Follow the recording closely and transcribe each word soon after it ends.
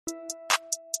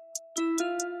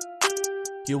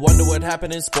you wonder what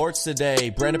happened in sports today,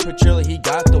 Brandon Petrilli, he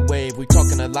got the wave. We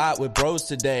talking a lot with bros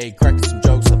today, cracking some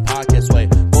jokes the podcast way.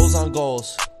 Goals on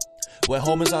goals, with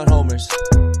homers on homers,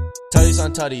 tutties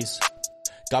on tutties,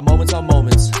 got moments on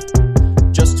moments.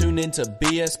 Just tune into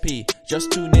BSP,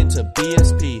 just tune into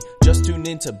BSP, just tune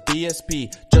into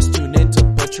BSP, just tune into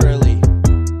Petrilli.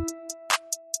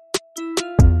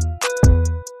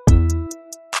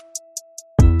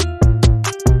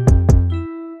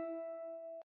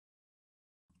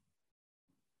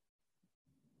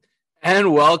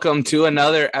 And welcome to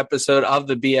another episode of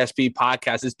the BSP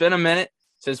podcast. It's been a minute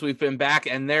since we've been back,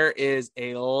 and there is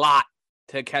a lot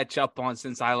to catch up on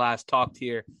since I last talked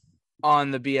here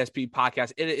on the BSP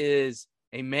podcast. It is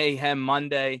a Mayhem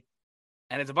Monday,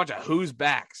 and it's a bunch of who's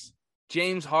backs.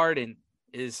 James Harden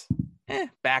is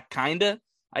back, kinda,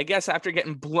 I guess, after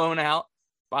getting blown out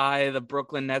by the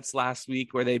Brooklyn Nets last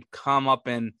week, where they've come up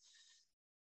and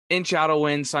inch out a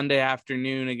win Sunday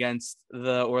afternoon against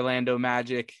the Orlando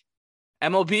Magic.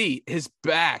 MLB is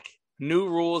back. New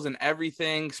rules and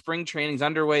everything. Spring training's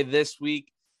underway this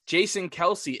week. Jason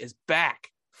Kelce is back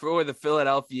for the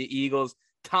Philadelphia Eagles.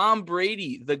 Tom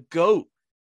Brady, the GOAT,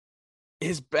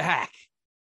 is back.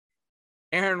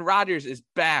 Aaron Rodgers is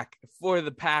back for the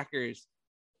Packers.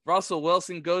 Russell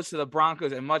Wilson goes to the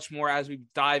Broncos, and much more as we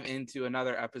dive into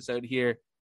another episode here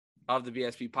of the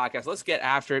BSP podcast. Let's get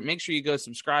after it. Make sure you go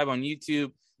subscribe on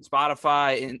YouTube,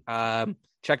 Spotify, and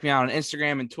check me out on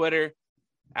Instagram and Twitter.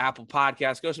 Apple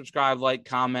Podcasts. Go subscribe, like,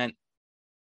 comment.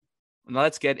 And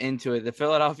let's get into it. The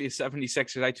Philadelphia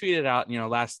 76ers, I tweeted out,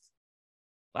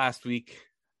 last week,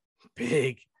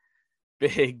 big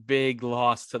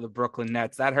loss to the Brooklyn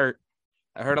Nets. That hurt.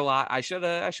 That hurt a lot. I should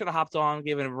have hopped on,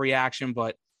 given a reaction,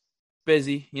 but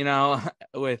busy,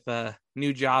 with a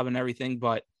new job and everything.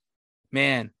 But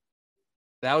man,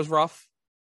 that was rough.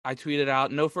 I tweeted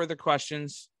out, no further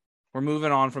questions. We're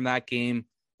moving on from that game.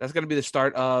 That's going to be the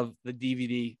start of the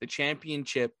DVD, the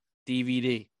championship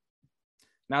DVD.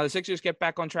 Now, the Sixers get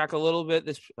back on track a little bit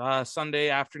this Sunday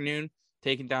afternoon,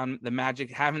 taking down the Magic,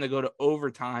 having to go to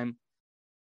overtime.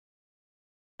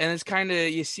 And it's kind of,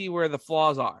 you see where the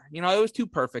flaws are. It was too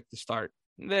perfect to start.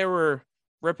 They were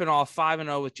ripping off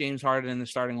 5-0 with James Harden in the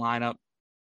starting lineup.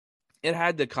 It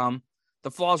had to come.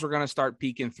 The flaws were going to start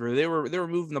peeking through. They were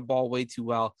moving the ball way too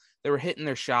well. They were hitting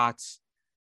their shots.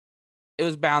 It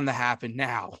was bound to happen.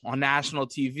 Now, on national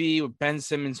TV with Ben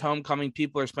Simmons' homecoming,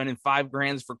 people are spending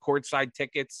 $5,000 for courtside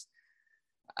tickets.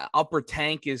 Upper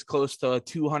Tank is close to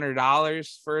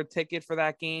 $200 for a ticket for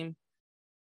that game.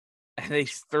 And they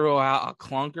throw out a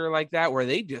clunker like that where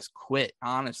they just quit.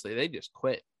 Honestly, they just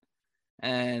quit.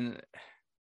 And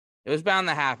it was bound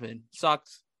to happen.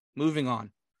 Sucked. Moving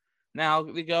on. Now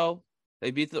we go. They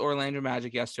beat the Orlando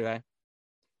Magic yesterday.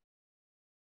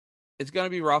 It's going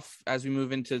to be rough as we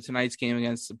move into tonight's game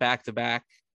against the back-to-back.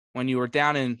 When you were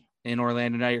down in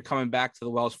Orlando, now you're coming back to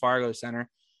the Wells Fargo Center,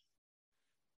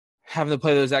 having to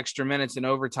play those extra minutes in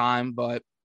overtime, but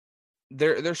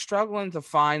they're struggling to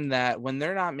find that when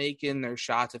they're not making their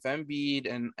shots, if Embiid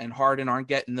and Harden aren't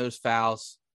getting those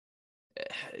fouls,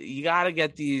 you got to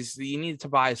get these. You need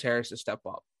Tobias Harris to step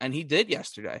up, and he did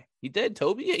yesterday. He did.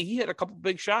 Toby, he hit a couple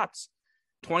big shots,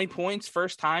 20 points,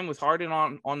 first time with Harden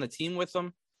on the team with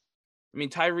them. I mean,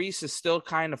 Tyrese is still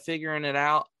kind of figuring it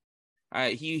out.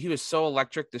 He was so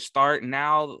electric to start, and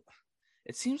now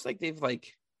it seems like they've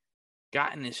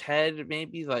got in his head,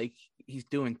 maybe he's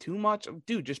doing too much.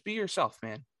 Dude, just be yourself,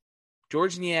 man.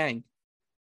 George Niang,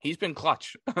 he's been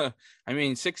clutch. I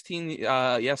mean, 16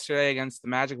 yesterday against the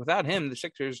Magic. Without him, the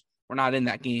Sixers were not in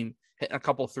that game, hitting a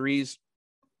couple threes.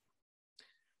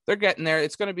 They're getting there.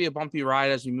 It's going to be a bumpy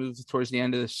ride as we move towards the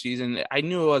end of the season. I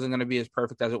knew it wasn't going to be as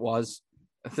perfect as it was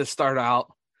to start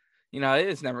out.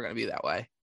 It's never going to be that way.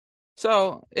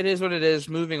 So it is what it is.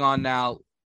 Moving on now.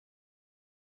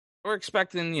 We're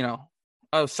expecting,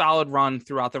 a solid run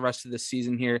throughout the rest of the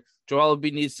season here. Joel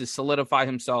Embiid needs to solidify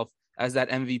himself as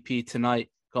that MVP tonight,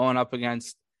 going up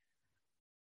against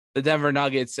the Denver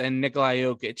Nuggets and Nikola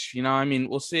Jokic.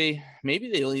 We'll see. Maybe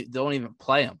they don't even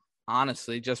play him,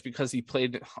 honestly, just because he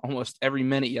played almost every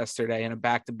minute yesterday in a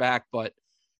back-to-back. But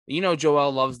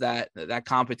Joel loves that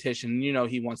competition.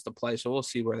 He wants to play, so we'll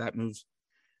see where that moves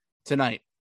tonight.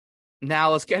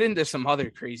 Now let's get into some other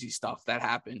crazy stuff that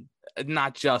happened.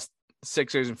 Not just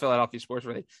Sixers and Philadelphia sports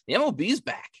related. The MLB's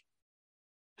back.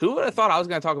 Who would have thought I was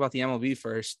going to talk about the MLB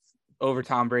first over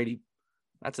Tom Brady?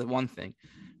 That's one thing.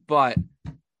 But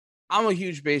I'm a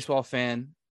huge baseball fan.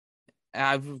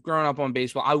 I've grown up on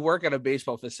baseball. I work at a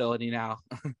baseball facility now.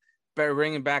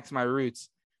 Bringing back to my roots.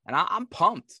 And I'm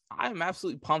pumped. I'm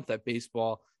absolutely pumped that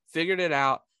baseball figured it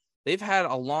out. They've had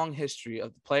a long history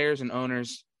of the players and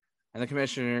owners and the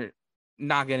commissioner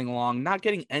not getting along, not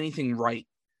getting anything right.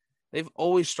 They've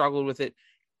always struggled with it.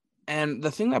 And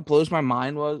the thing that blows my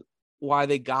mind was why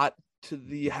they got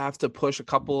to have to push a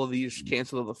couple of these,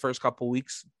 cancel the first couple of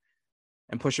weeks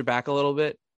and push it back a little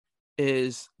bit,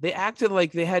 is they acted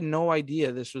like they had no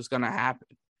idea this was going to happen.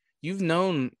 You've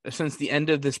known since the end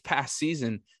of this past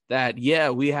season that, yeah,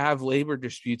 we have labor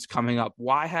disputes coming up.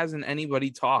 Why hasn't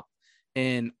anybody talked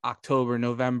in October,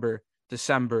 November,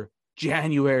 December,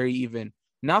 January even?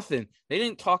 Nothing. They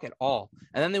didn't talk at all.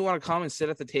 And then they want to come and sit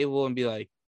at the table and be like,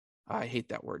 I hate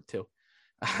that word too.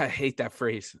 I hate that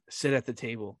phrase, sit at the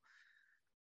table.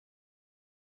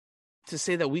 To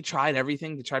say that we tried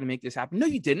everything to try to make this happen. No,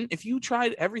 you didn't. If you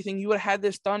tried everything, you would have had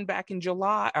this done back in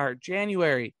July or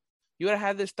January. You would have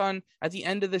had this done at the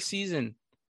end of the season.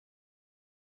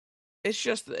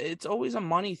 It's always a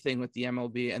money thing with the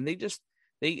MLB, and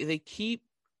they keep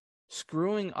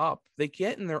screwing up. They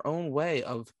get in their own way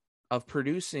of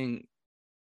producing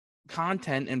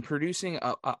content and producing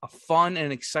a fun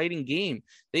and exciting game.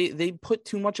 They put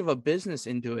too much of a business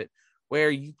into it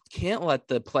where you can't let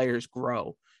the players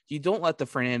grow. You don't let the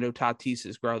Fernando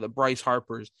Tatises grow, the Bryce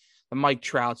Harpers, the Mike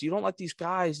Trouts. You don't let these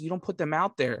guys, you don't put them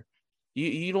out there.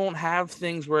 You don't have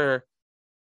things where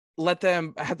let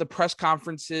them have the press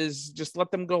conferences, just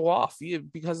let them go off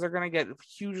because they're going to get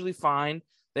hugely fined.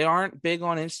 They aren't big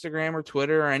on Instagram or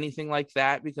Twitter or anything like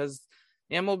that because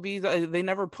MLB, they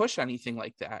never push anything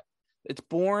like that. It's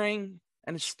boring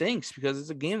and it stinks because it's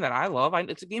a game that I love.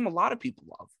 It's a game a lot of people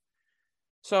love.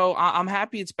 So I'm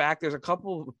happy it's back. There's a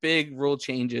couple of big rule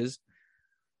changes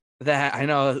that I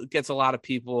know gets a lot of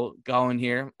people going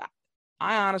here.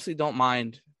 I honestly don't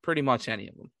mind pretty much any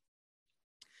of them.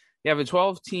 You have a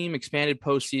 12-team expanded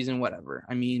postseason, whatever.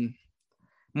 I mean,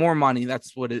 more money.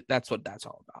 That's what that's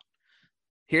all about.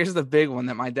 Here's the big one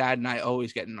that my dad and I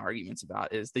always get in arguments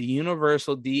about is the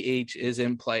universal DH is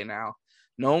in play now.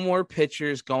 No more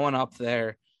pitchers going up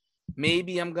there.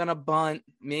 Maybe I'm going to bunt.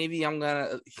 Maybe I'm going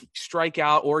to strike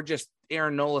out, or just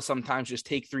Aaron Nola sometimes just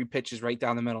take 3 pitches right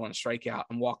down the middle and strike out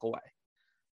and walk away.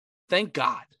 Thank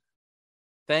God.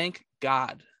 Thank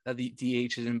God that the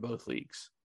DH is in both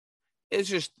leagues. It's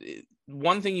just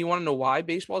one thing. You want to know why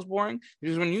baseball is boring?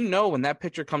 Because when that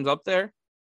pitcher comes up there,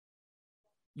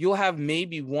 you'll have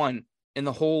maybe one in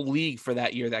the whole league for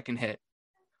that year that can hit.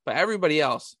 But everybody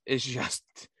else is just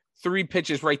 3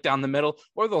 pitches right down the middle,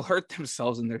 or they'll hurt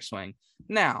themselves in their swing.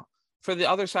 Now, for the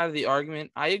other side of the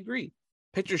argument, I agree.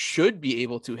 Pitchers should be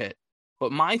able to hit.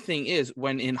 But my thing is,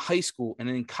 when in high school and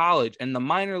in college and the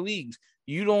minor leagues,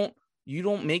 you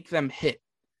don't make them hit.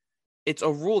 It's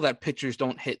a rule that pitchers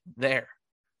don't hit there.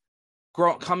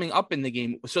 Coming up in the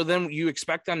game. So then you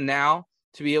expect them now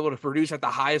to be able to produce at the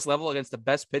highest level against the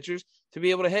best pitchers to be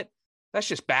able to hit? That's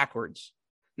just backwards.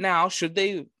 Now, should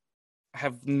they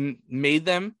have made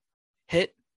them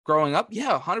hit growing up?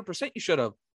 Yeah, 100% you should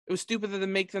have. It was stupid that they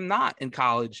make them not in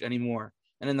college anymore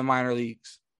and in the minor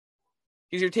leagues.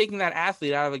 Because you're taking that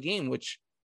athlete out of a game, which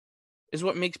is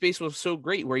what makes baseball so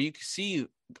great, where you can see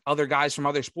other guys from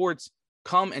other sports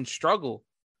come and struggle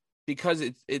because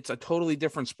it's a totally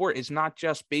different sport. It's not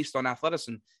just based on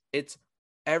athleticism. It's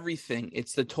everything.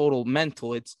 It's the total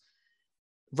mental. It's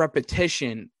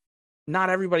repetition. Not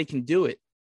everybody can do it.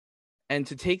 And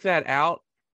to take that out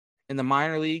in the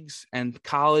minor leagues and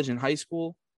college and high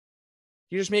school,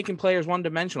 you're just making players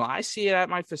one-dimensional. I see it at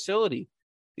my facility.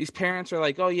 These parents are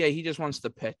like, oh, yeah, he just wants to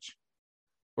pitch.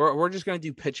 We're just going to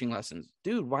do pitching lessons.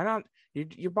 Dude, why not?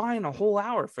 You're buying a whole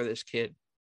hour for this kid.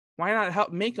 Why not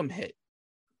help make him hit?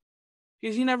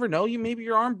 Because you never know. Maybe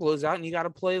your arm blows out and you got to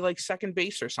play like second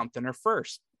base or something, or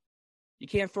first. You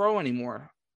can't throw anymore.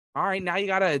 All right, now you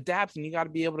got to adapt and you got to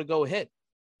be able to go hit.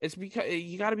 It's because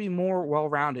you got to be more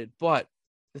well-rounded. But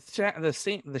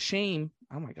the shame,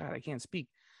 oh my God, I can't speak.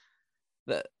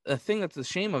 The thing that's the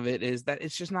shame of it is that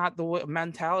it's just not the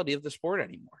mentality of the sport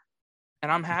anymore.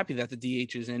 And I'm happy that the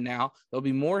DH is in now. There'll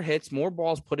be more hits, more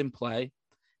balls put in play.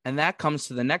 And that comes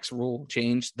to the next rule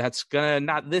change. That's going to,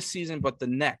 not this season, but the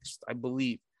next, I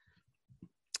believe,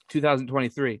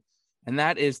 2023. And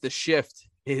that is the shift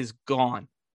is gone.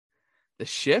 The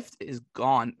shift is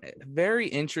gone. Very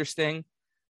interesting,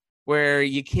 where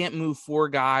you can't move 4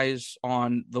 guys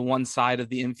on the one side of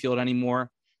the infield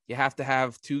anymore. You have to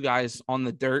have 2 guys on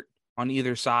the dirt on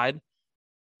either side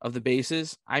of the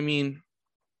bases. I mean,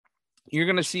 you're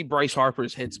going to see Bryce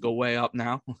Harper's hits go way up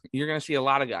now. You're going to see a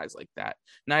lot of guys like that.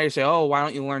 Now you say, oh, why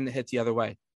don't you learn to hit the other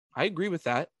way? I agree with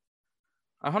that.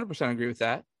 I 100% agree with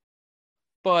that.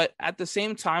 But at the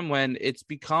same time, when it's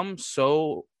become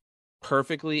so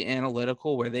perfectly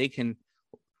analytical where they can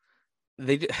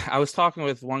I was talking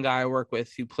with one guy I work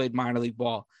with who played minor league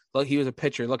ball. Look, he was a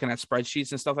pitcher looking at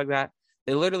spreadsheets and stuff like that.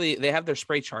 They have their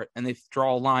spray chart and they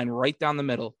draw a line right down the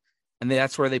middle, and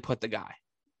that's where they put the guy.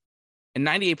 And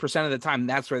 98% of the time,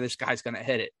 that's where this guy's going to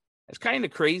hit it. It's kind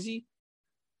of crazy.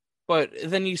 But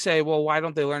then you say, well, why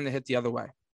don't they learn to hit the other way?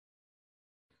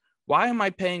 Why am I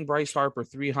paying Bryce Harper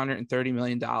 $330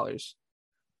 million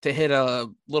to hit a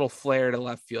little flare to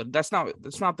left field? That's not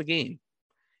the game.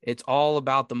 It's all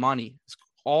about the money. It's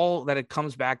all that it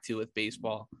comes back to with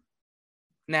baseball.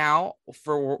 Now,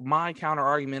 for my counter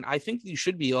argument, I think you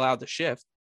should be allowed to shift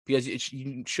because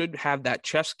you should have that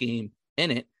chess game in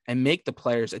it and make the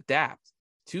players adapt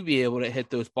to be able to hit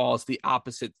those balls the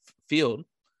opposite field.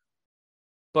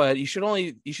 But you should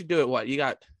do it. What? You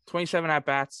got 27 at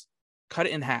bats, cut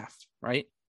it in half, right?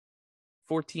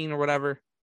 14 or whatever.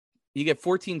 You get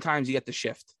 14 times you get the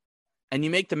shift, and you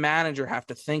make the manager have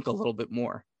to think a little bit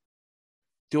more.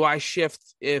 Do I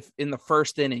shift if in the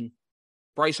first inning,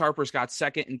 Bryce Harper's got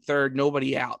second and third,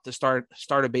 nobody out to start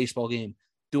a baseball game?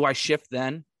 Do I shift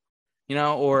then?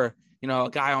 Or a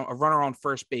runner on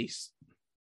first base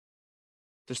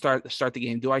to start the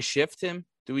game. Do I shift him?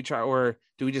 Do we try, or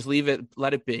do we just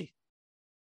let it be?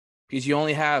 Because you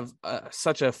only have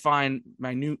such a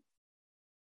minute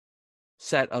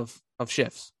set of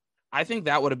shifts. I think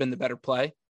that would have been the better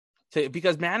play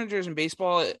because managers in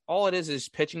baseball, all it is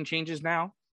pitching changes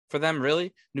now for them,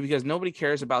 really, because nobody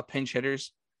cares about pinch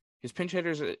hitters because pinch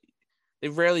hitters, they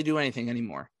rarely do anything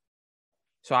anymore.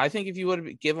 So I think if you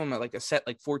would give them a set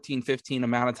 14, 15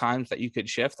 amount of times that you could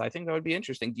shift, I think that would be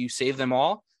interesting. Do you save them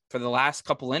all for the last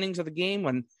couple innings of the game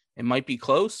when it might be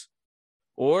close?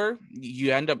 Or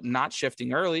you end up not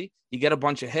shifting early. You get a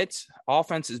bunch of hits.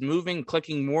 Offense is moving,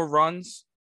 clicking more runs,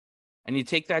 and you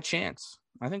take that chance.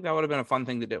 I think that would have been a fun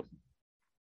thing to do.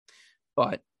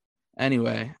 But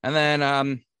anyway, and then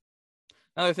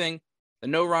another thing, the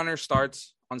no runner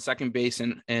starts on second base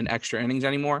in extra innings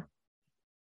anymore,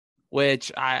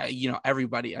 which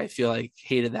everybody I feel like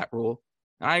hated that rule.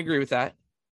 And I agree with that.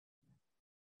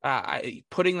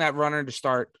 Putting that runner to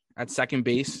start at second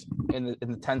base in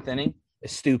the 10th inning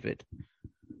is stupid,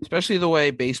 especially the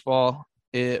way baseball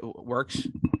works.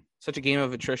 Such a game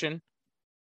of attrition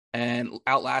and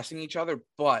outlasting each other.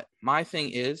 But my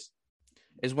thing is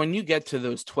when you get to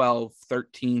those 12,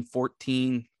 13,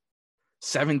 14,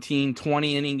 17,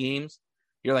 20 inning games,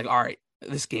 you're like, all right,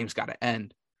 this game's got to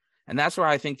end. And that's where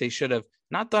I think they should have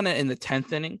not done it in the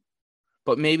 10th inning,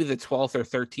 but maybe the 12th or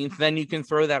 13th. Then you can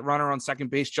throw that runner on second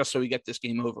base just so we get this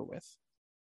game over with.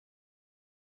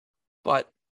 But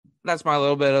that's my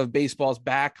little bit of baseball's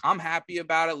back. I'm happy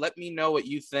about it. Let me know what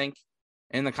you think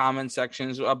in the comment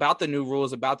sections about the new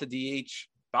rules, about the DH,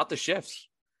 about the shifts.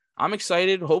 I'm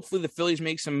excited. Hopefully the Phillies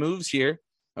make some moves here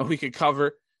and we could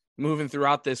cover moving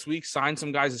throughout this week. Sign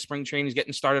some guys. The spring training is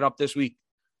getting started up this week.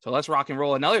 So let's rock and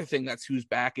roll. Another thing that's who's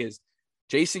back is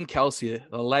Jason Kelce,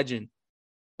 the legend,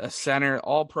 the center,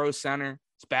 all-pro center.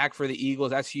 It's back for the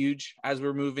Eagles. That's huge. As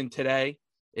we're moving today,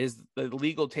 is the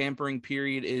legal tampering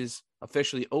period is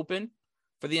officially open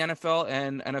for the NFL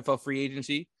and NFL free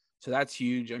agency. So that's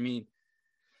huge. I mean,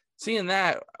 seeing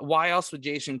that, why else would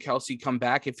Jason Kelce come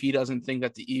back if he doesn't think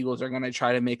that the Eagles are going to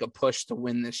try to make a push to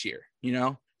win this year?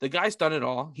 The guy's done it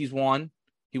all. He's won.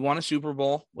 He won a Super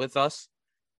Bowl with us.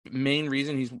 Main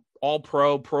reason he's all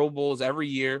Pro Bowls every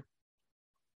year.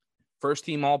 First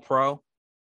team all pro.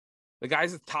 The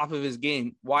guy's at the top of his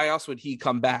game. Why else would he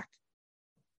come back?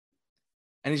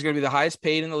 And he's going to be the highest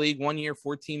paid in the league 1 year,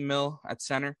 $14 million at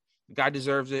center. The guy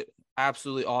deserves it.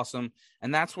 Absolutely awesome.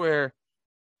 And that's where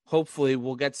hopefully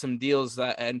we'll get some deals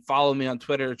and follow me on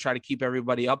Twitter to try to keep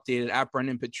everybody updated at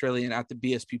Brendan Petrilli and at the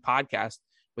BSP podcast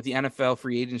with the NFL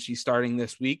free agency starting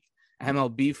this week.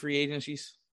 MLB free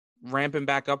agencies ramping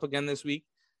back up again this week.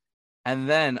 And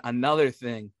then another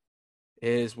thing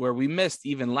is where we missed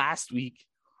even last week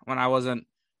when I wasn't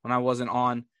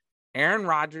on. Aaron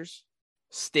Rodgers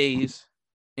stays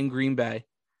in Green Bay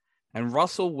and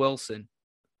Russell Wilson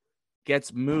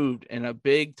gets moved in a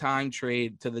big time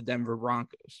trade to the Denver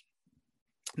Broncos.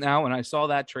 Now, when I saw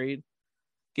that trade,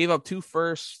 gave up 2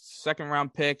 firsts, second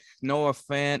round pick, Noah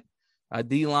Fant, a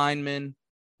D lineman,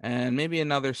 and maybe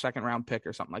another second round pick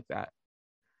or something like that.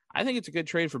 I think it's a good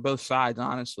trade for both sides,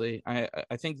 honestly. I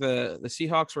think the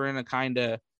Seahawks were in a kind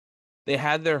of, they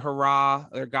had their hurrah.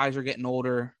 Their guys are getting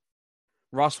older.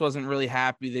 Russ wasn't really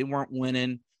happy. They weren't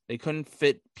winning. They couldn't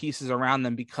fit pieces around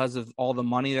them because of all the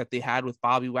money that they had with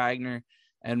Bobby Wagner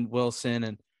and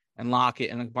Wilson and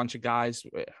Lockett and a bunch of guys,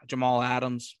 Jamal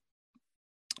Adams.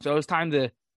 So it was time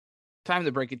to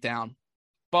break it down.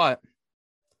 But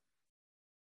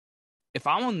if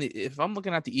I'm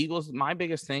looking at the Eagles, my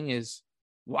biggest thing is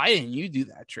Why didn't you do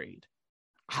that trade?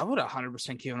 I would have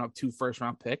 100% given up 2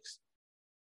 first-round picks.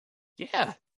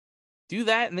 Yeah, do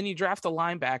that, and then you draft a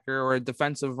linebacker or a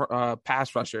defensive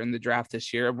pass rusher in the draft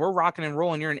this year. We're rocking and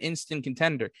rolling. You're an instant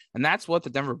contender, and that's what the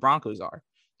Denver Broncos are.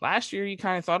 Last year, you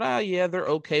kind of thought, oh, yeah, they're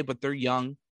okay, but they're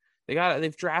young.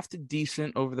 They've drafted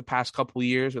decent over the past couple of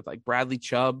years with like Bradley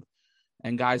Chubb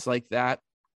and guys like that.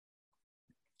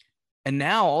 And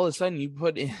now all of a sudden you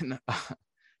put in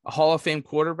a Hall of Fame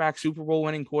quarterback, Super Bowl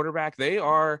winning quarterback. They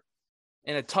are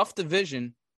in a tough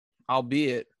division,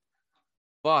 albeit,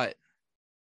 but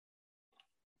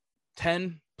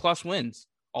 10 plus wins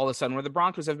all of a sudden, where the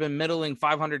Broncos have been middling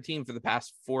 500 team for the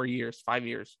past 5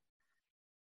 years.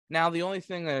 Now, the only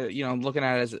thing that, I'm looking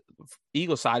at as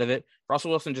Eagle side of it,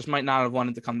 Russell Wilson just might not have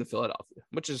wanted to come to Philadelphia,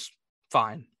 which is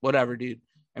fine. Whatever, dude.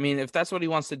 I mean, if that's what he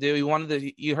wants to do,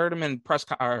 you heard him in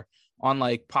or on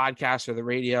like podcasts or the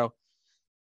radio.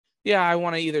 Yeah, I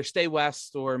want to either stay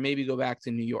west or maybe go back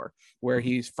to New York, where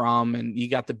he's from. And you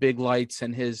got the big lights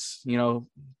and his,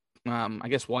 I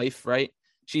guess wife, right?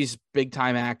 She's big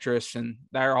time actress and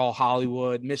they're all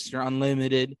Hollywood, Mr.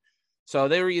 Unlimited. So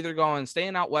they were either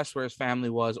staying out west where his family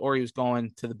was, or he was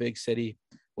going to the big city.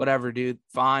 Whatever, dude,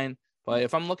 fine. But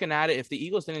if I'm looking at it, if the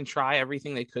Eagles didn't try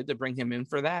everything they could to bring him in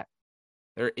for that,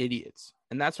 they're idiots.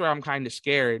 And that's where I'm kind of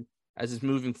scared as it's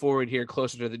moving forward here,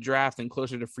 closer to the draft and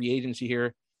closer to free agency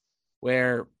here,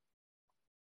 where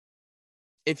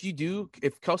if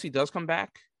Kelce does come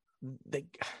back, they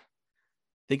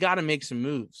got to make some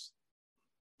moves.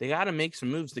 They got to make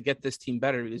some moves to get this team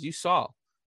better, because you saw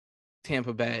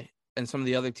Tampa Bay and some of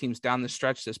the other teams down the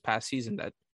stretch this past season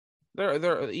that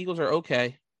the Eagles are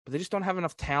okay, but they just don't have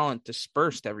enough talent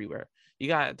dispersed everywhere. You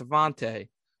got Devontae.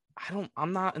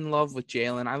 I'm not in love with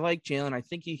Jalen. I like Jalen. I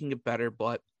think he can get better,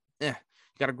 but you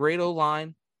got a great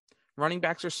O-line. Running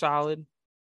backs are solid.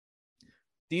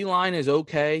 D-line is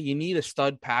okay. You need a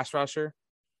stud pass rusher.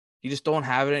 You just don't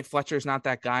have it. Fletcher's not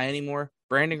that guy anymore.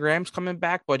 Brandon Graham's coming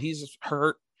back, but he's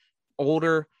hurt,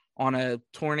 older, on a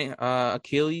torn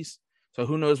Achilles. So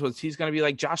who knows what he's going to be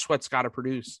like. Josh Sweat's got to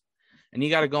produce. And you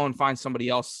got to go and find somebody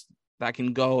else that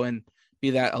can go and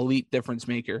be that elite difference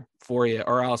maker for you,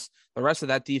 or else the rest of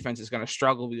that defense is going to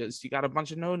struggle, because you got a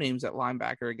bunch of no names at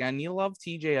linebacker. Again, you love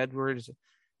TJ Edwards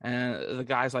and the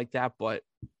guys like that, but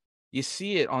you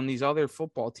see it on these other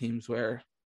football teams where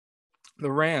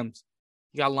the Rams,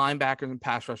 you got linebackers and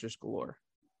pass rushers galore.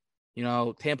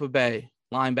 Tampa Bay,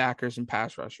 linebackers and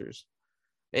pass rushers.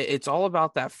 It's all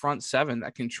about that front seven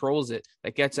that controls it,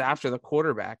 that gets after the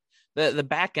quarterback. The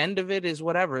back end of it is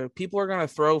whatever. People are going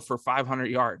to throw for 500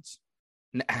 yards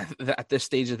at this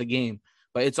stage of the game.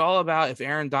 But it's all about if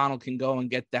Aaron Donald can go and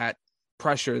get that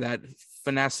pressure that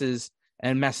finesses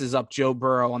and messes up Joe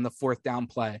Burrow on the 4th down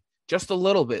play. Just a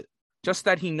little bit. Just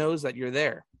that he knows that you're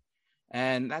there.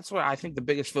 And that's what I think the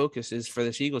biggest focus is for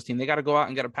this Eagles team. They got to go out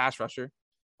and get a pass rusher.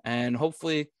 And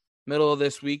hopefully middle of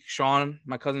this week,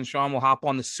 my cousin Sean will hop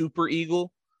on the Super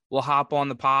Eagle. We'll hop on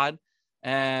the pod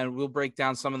and we'll break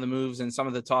down some of the moves and some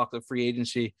of the talk of free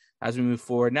agency as we move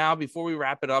forward. Now, before we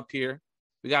wrap it up here,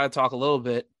 we got to talk a little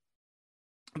bit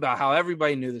about how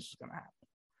everybody knew this was going to happen.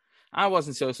 I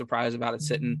wasn't so surprised about it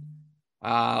sitting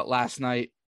last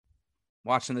night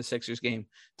watching the Sixers game.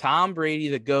 Tom Brady,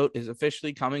 the GOAT, is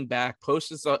officially coming back.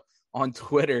 Posted on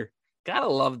Twitter. Gotta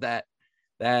love that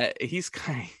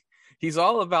he's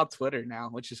all about Twitter now,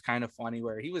 which is kind of funny,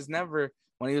 where he was never,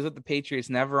 when he was with the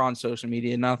Patriots, never on social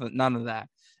media, none of that.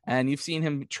 And you've seen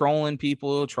him trolling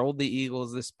people, trolled the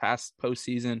Eagles this past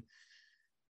postseason.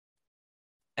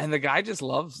 And the guy just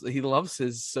loves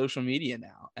his social media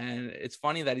now. And it's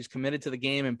funny that he's committed to the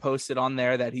game and posted on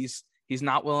there that he's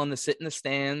not willing to sit in the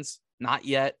stands. Not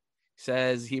yet. He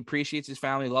says he appreciates his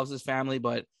family, loves his family,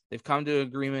 but they've come to an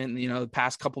agreement, the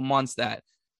past couple months that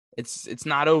it's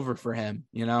not over for him.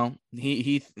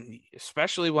 He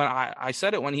especially when I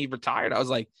said it when he retired, I was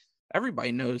like,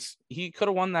 everybody knows he could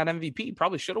have won that MVP.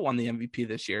 Probably should have won the MVP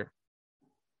this year.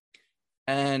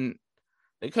 And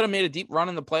they could have made a deep run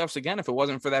in the playoffs again if it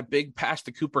wasn't for that big pass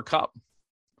to Cooper Kupp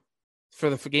for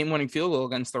the game-winning field goal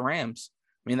against the Rams.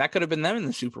 I mean, that could have been them in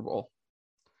the Super Bowl.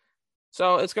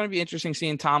 So it's going to be interesting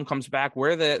seeing Tom comes back,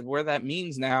 where that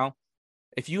means now.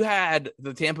 If you had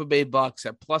the Tampa Bay Bucks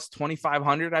at plus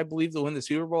 2,500, I believe, to win the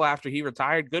Super Bowl after he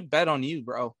retired, good bet on you,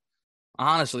 bro.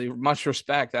 Honestly, much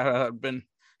respect.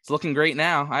 It's looking great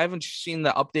now. I haven't seen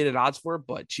the updated odds for it,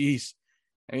 but geez,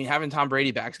 I mean, having Tom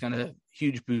Brady back is going to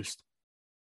huge boost.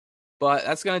 But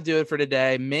that's going to do it for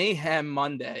today. Mayhem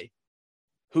Monday.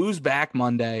 Who's back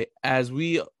Monday as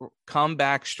we come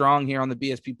back strong here on the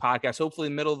BSP podcast. Hopefully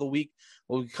middle of the week,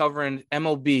 we'll be covering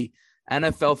MLB,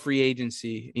 NFL free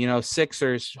agency,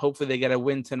 Sixers, hopefully they get a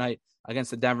win tonight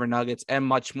against the Denver Nuggets, and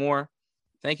much more.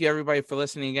 Thank you, everybody, for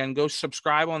listening again. Go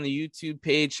subscribe on the YouTube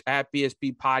page at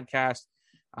BSB Podcast.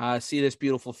 See this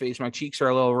beautiful face. My cheeks are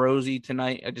a little rosy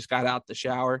tonight. I just got out the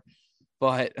shower.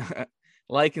 But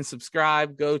like and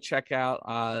subscribe. Go check out,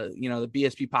 the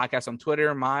BSB Podcast on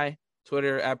Twitter. My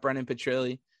Twitter at Brendan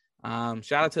Petrilli.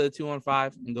 Shout out to the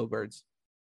 215 and go Birds.